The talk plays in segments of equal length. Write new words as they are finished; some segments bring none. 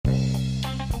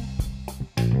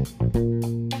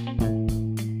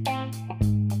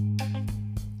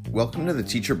Welcome to the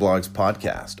Teacher Blogs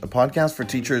Podcast, a podcast for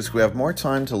teachers who have more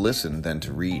time to listen than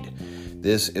to read.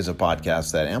 This is a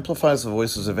podcast that amplifies the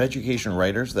voices of education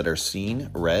writers that are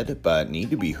seen, read, but need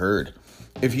to be heard.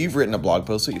 If you've written a blog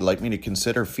post that you'd like me to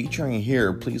consider featuring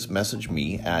here, please message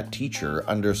me at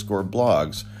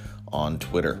teacher_blogs on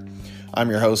Twitter.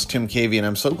 I'm your host, Tim Cavey, and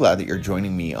I'm so glad that you're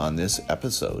joining me on this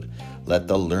episode. Let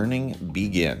the learning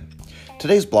begin.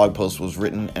 Today's blog post was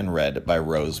written and read by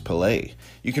Rose Pillay.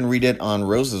 You can read it on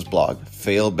Rose's blog,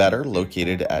 Fail Better,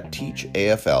 located at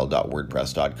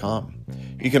teachafl.wordpress.com.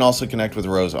 You can also connect with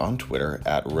Rose on Twitter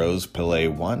at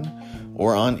RosePillay1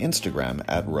 or on Instagram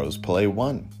at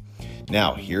RosePillay1.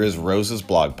 Now, here is Rose's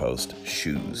blog post,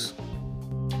 Shoes.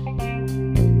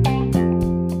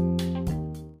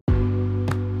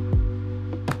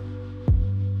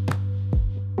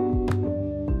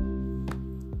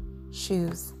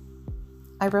 Shoes.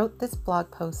 I wrote this blog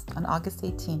post on August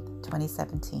 18th,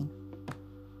 2017.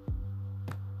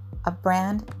 A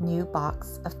brand new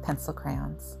box of pencil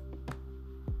crayons.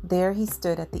 There he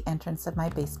stood at the entrance of my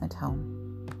basement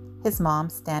home, his mom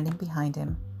standing behind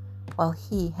him while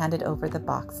he handed over the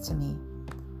box to me.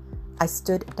 I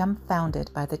stood dumbfounded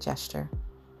by the gesture.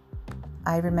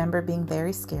 I remember being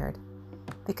very scared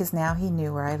because now he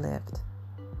knew where I lived.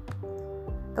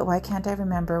 But why can't I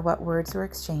remember what words were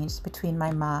exchanged between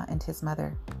my ma and his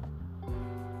mother?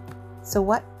 So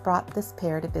what brought this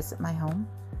pair to visit my home?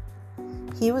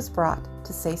 He was brought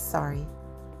to say sorry,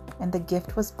 and the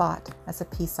gift was bought as a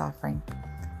peace offering.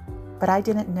 But I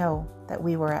didn't know that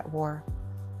we were at war.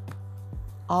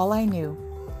 All I knew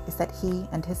is that he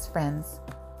and his friends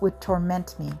would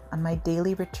torment me on my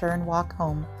daily return walk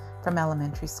home from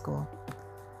elementary school.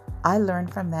 I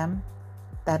learned from them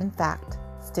that in fact,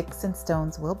 sticks and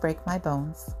stones will break my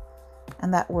bones,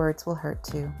 and that words will hurt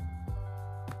too.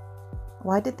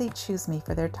 Why did they choose me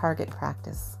for their target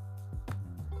practice?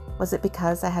 Was it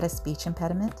because I had a speech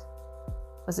impediment?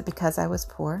 Was it because I was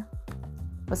poor?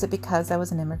 Was it because I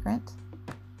was an immigrant?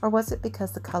 Or was it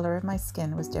because the color of my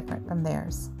skin was different from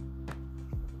theirs?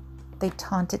 They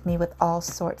taunted me with all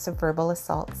sorts of verbal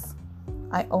assaults.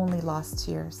 I only lost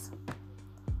tears.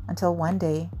 Until one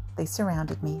day, they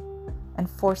surrounded me and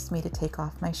forced me to take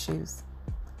off my shoes.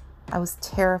 I was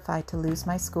terrified to lose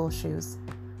my school shoes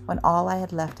when all I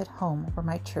had left at home were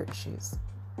my church shoes.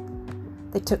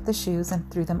 They took the shoes and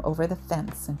threw them over the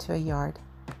fence into a yard.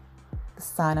 The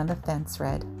sign on the fence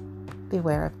read,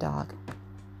 "Beware of dog."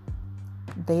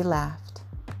 They laughed.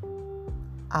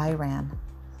 I ran,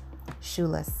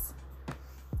 shoeless.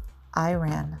 I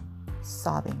ran,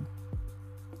 sobbing.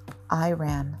 I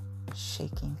ran,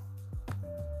 shaking.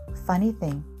 Funny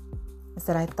thing is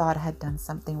that I thought I had done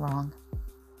something wrong.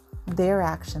 Their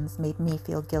actions made me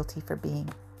feel guilty for being.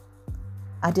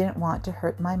 I didn't want to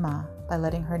hurt my ma by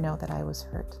letting her know that I was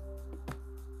hurt.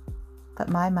 But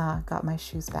my ma got my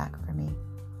shoes back for me.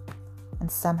 And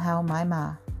somehow my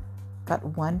ma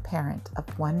got one parent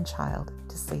of one child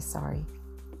to say sorry.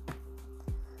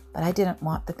 But I didn't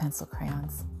want the pencil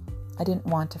crayons. I didn't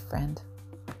want a friend.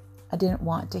 I didn't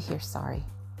want to hear sorry.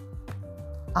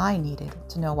 I needed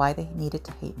to know why they needed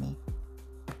to hate me.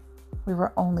 We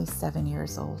were only 7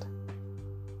 years old.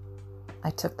 I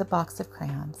took the box of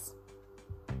crayons.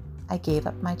 I gave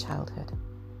up my childhood.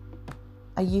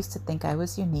 I used to think I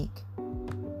was unique.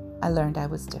 I learned I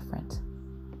was different.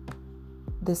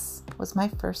 This was my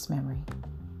first memory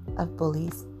of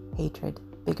bullies, hatred,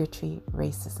 bigotry,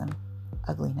 racism,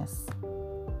 ugliness.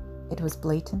 It was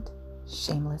blatant,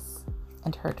 shameless,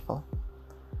 and hurtful.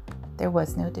 There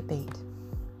was no debate.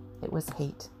 It was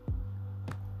hate.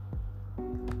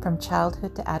 From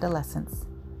childhood to adolescence,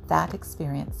 that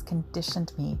experience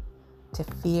conditioned me to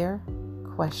fear,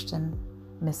 question,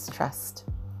 mistrust.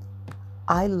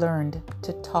 I learned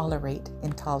to tolerate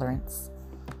intolerance.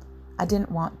 I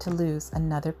didn't want to lose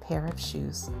another pair of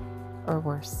shoes, or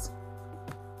worse.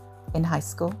 In high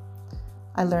school,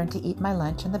 I learned to eat my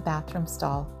lunch in the bathroom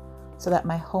stall so that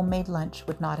my homemade lunch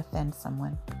would not offend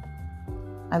someone.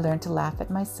 I learned to laugh at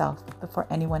myself before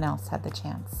anyone else had the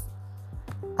chance.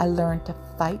 I learned to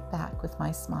fight back with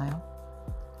my smile.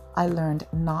 I learned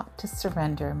not to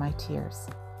surrender my tears.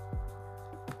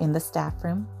 In the staff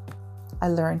room, I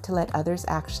learned to let others'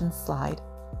 actions slide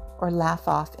or laugh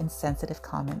off insensitive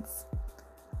comments.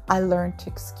 I learned to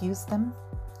excuse them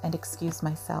and excuse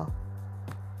myself.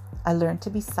 I learned to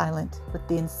be silent with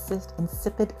the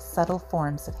insipid, subtle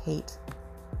forms of hate.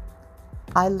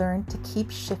 I learned to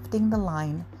keep shifting the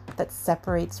line that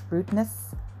separates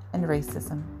rudeness and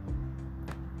racism.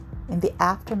 In the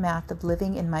aftermath of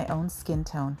living in my own skin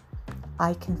tone,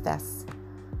 I confess,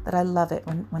 that I love it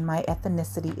when my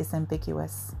ethnicity is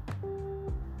ambiguous.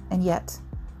 And yet,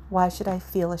 why should I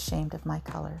feel ashamed of my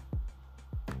color?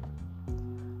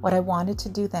 What I wanted to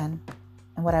do then,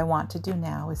 and what I want to do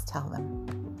now, is tell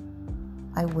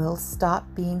them, I will stop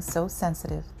being so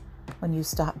sensitive when you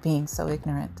stop being so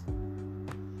ignorant.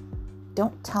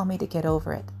 Don't tell me to get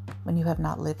over it when you have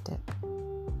not lived it.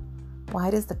 Why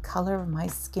does the color of my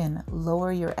skin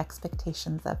lower your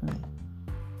expectations of me?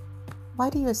 Why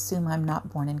do you assume I'm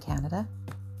not born in Canada?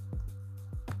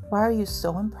 Why are you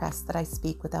so impressed that I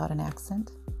speak without an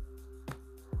accent?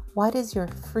 Why does your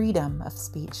freedom of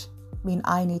speech mean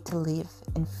I need to live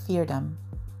in feardom?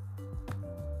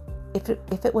 If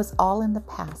it was all in the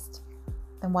past,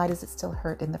 then why does it still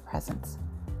hurt in the present?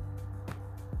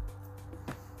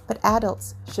 But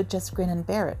adults should just grin and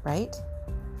bear it, right?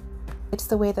 It's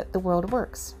the way that the world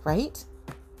works, right?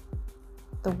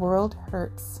 The world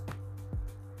hurts.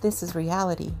 This is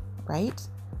reality, right?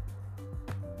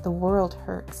 The world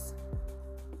hurts.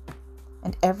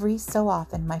 And every so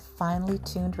often, my finely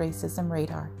tuned racism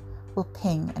radar will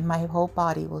ping and my whole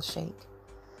body will shake.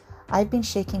 I've been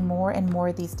shaking more and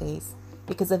more these days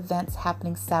because of events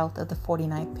happening south of the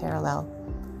 49th parallel.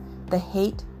 The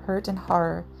hate, hurt, and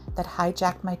horror that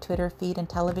hijacked my Twitter feed and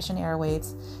television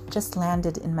airwaves just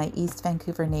landed in my East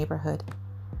Vancouver neighborhood.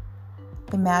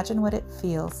 Imagine what it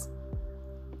feels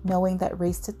knowing that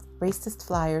racist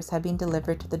flyers have been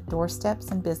delivered to the doorsteps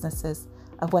and businesses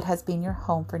of what has been your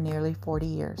home for nearly 40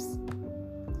 years.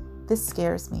 This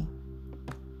scares me.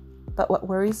 But what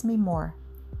worries me more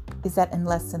is that in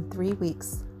less than 3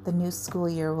 weeks, the new school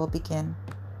year will begin.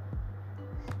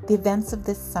 The events of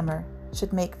this summer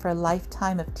should make for a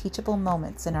lifetime of teachable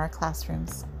moments in our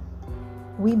classrooms.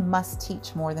 We must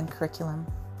teach more than curriculum.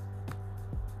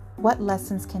 What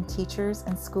lessons can teachers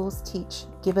and schools teach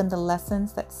given the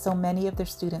lessons that so many of their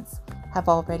students have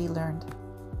already learned?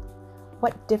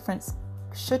 What difference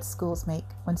should schools make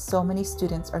when so many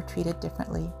students are treated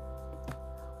differently?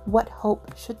 What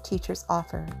hope should teachers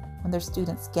offer when their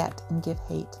students get and give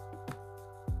hate?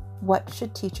 What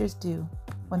should teachers do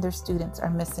when their students are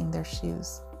missing their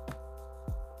shoes?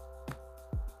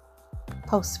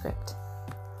 Postscript.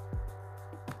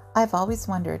 I've always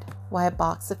wondered why a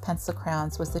box of pencil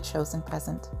crayons was the chosen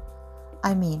present.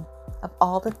 I mean, of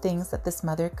all the things that this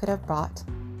mother could have brought,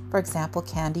 for example,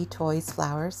 candy, toys,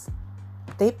 flowers,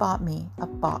 they bought me a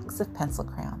box of pencil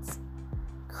crayons.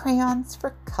 Crayons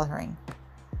for coloring.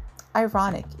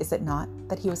 Ironic, is it not,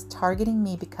 that he was targeting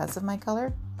me because of my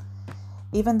color?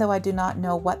 Even though I do not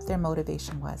know what their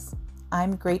motivation was,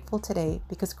 I'm grateful today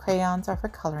because crayons are for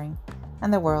coloring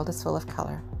and the world is full of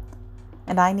color.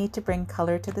 And I need to bring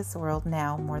color to this world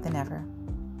now more than ever.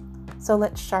 So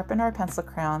let's sharpen our pencil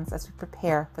crayons as we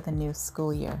prepare for the new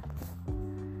school year.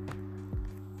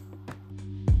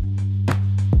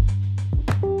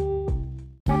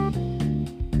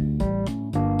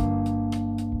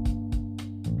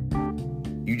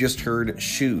 You just heard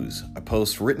Shoes, a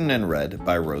post written and read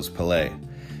by Rose Pillay.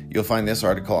 You'll find this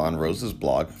article on Rose's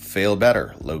blog, Fail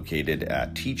Better, located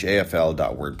at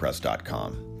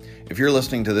teachafl.wordpress.com. If you're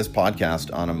listening to this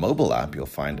podcast on a mobile app, you'll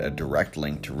find a direct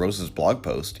link to Rose's blog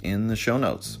post in the show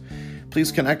notes.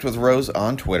 Please connect with Rose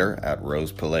on Twitter at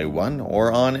RosePillay1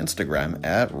 or on Instagram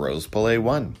at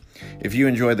RosePillay1. If you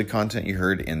enjoyed the content you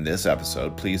heard in this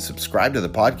episode, please subscribe to the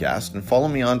podcast and follow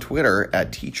me on Twitter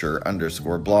at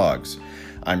teacher_blogs.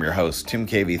 I'm your host, Tim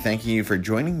Cavey, thanking you for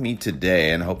joining me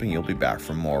today and hoping you'll be back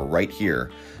for more right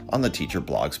here on the Teacher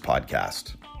Blogs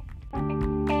podcast.